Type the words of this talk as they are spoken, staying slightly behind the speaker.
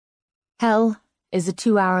Hell is a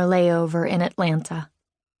 2-hour layover in Atlanta.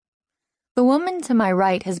 The woman to my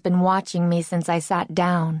right has been watching me since I sat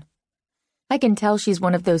down. I can tell she's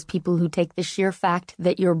one of those people who take the sheer fact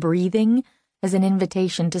that you're breathing as an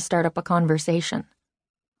invitation to start up a conversation.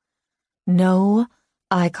 No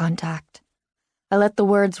eye contact. I let the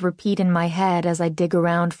words repeat in my head as I dig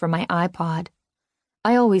around for my iPod.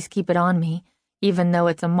 I always keep it on me, even though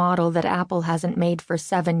it's a model that Apple hasn't made for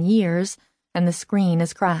 7 years and the screen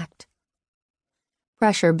is cracked.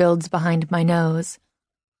 Pressure builds behind my nose.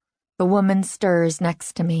 The woman stirs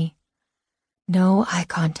next to me. No eye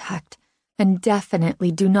contact, and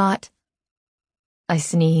definitely do not. I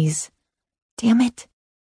sneeze. Damn it.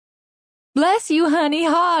 Bless you, honey,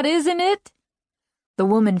 hot, isn't it? The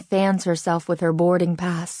woman fans herself with her boarding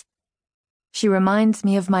pass. She reminds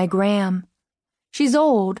me of my Gram. She's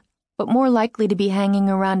old, but more likely to be hanging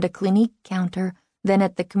around a Clinique counter than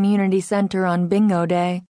at the community center on bingo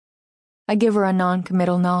day. I give her a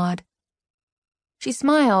non-committal nod. She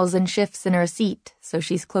smiles and shifts in her seat so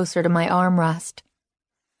she's closer to my armrest.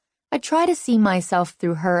 I try to see myself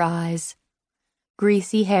through her eyes.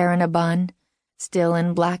 Greasy hair in a bun, still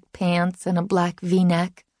in black pants and a black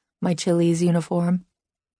V-neck, my Chili's uniform.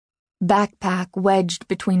 Backpack wedged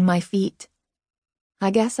between my feet.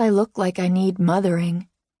 I guess I look like I need mothering.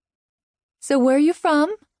 So where you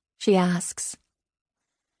from? She asks.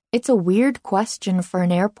 It's a weird question for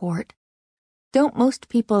an airport. Don't most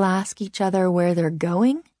people ask each other where they're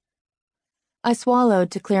going? I swallowed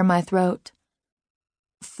to clear my throat.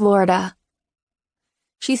 Florida.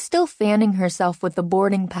 She's still fanning herself with the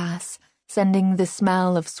boarding pass, sending the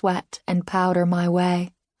smell of sweat and powder my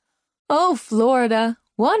way. Oh, Florida.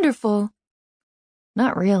 Wonderful.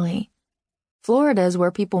 Not really. Florida is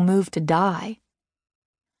where people move to die.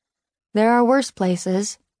 There are worse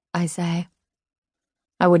places, I say.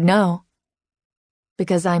 I would know,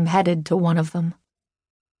 because I'm headed to one of them.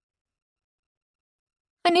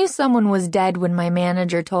 I knew someone was dead when my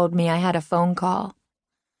manager told me I had a phone call.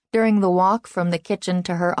 During the walk from the kitchen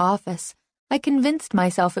to her office, I convinced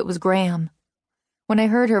myself it was Graham. When I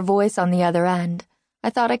heard her voice on the other end, I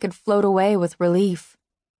thought I could float away with relief.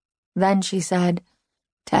 Then she said,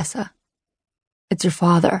 Tessa, it's your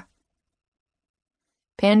father.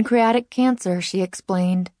 Pancreatic cancer, she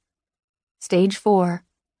explained. Stage 4.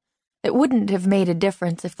 It wouldn't have made a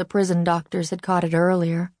difference if the prison doctors had caught it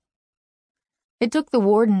earlier. It took the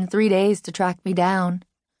warden 3 days to track me down.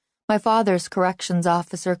 My father's corrections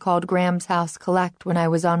officer called Graham's house collect when I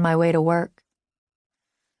was on my way to work.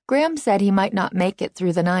 Graham said he might not make it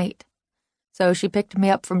through the night, so she picked me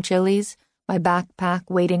up from Chili's, my backpack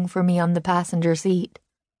waiting for me on the passenger seat.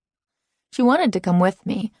 She wanted to come with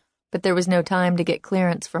me, but there was no time to get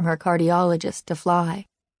clearance from her cardiologist to fly.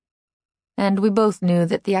 And we both knew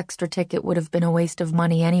that the extra ticket would have been a waste of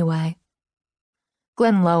money anyway.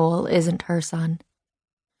 Glenn Lowell isn't her son.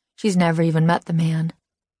 She's never even met the man.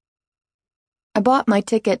 I bought my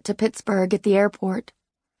ticket to Pittsburgh at the airport.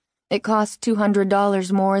 It cost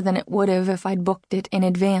 $200 more than it would have if I'd booked it in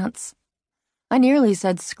advance. I nearly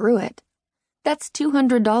said screw it. That's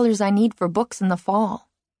 $200 I need for books in the fall.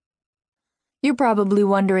 You're probably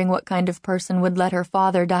wondering what kind of person would let her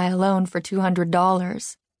father die alone for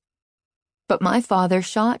 $200. But my father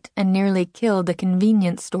shot and nearly killed a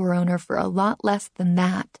convenience store owner for a lot less than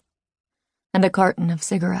that. And a carton of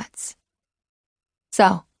cigarettes.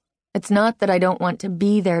 So, it's not that I don't want to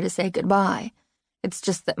be there to say goodbye. It's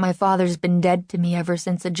just that my father's been dead to me ever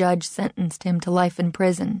since a judge sentenced him to life in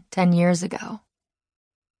prison 10 years ago.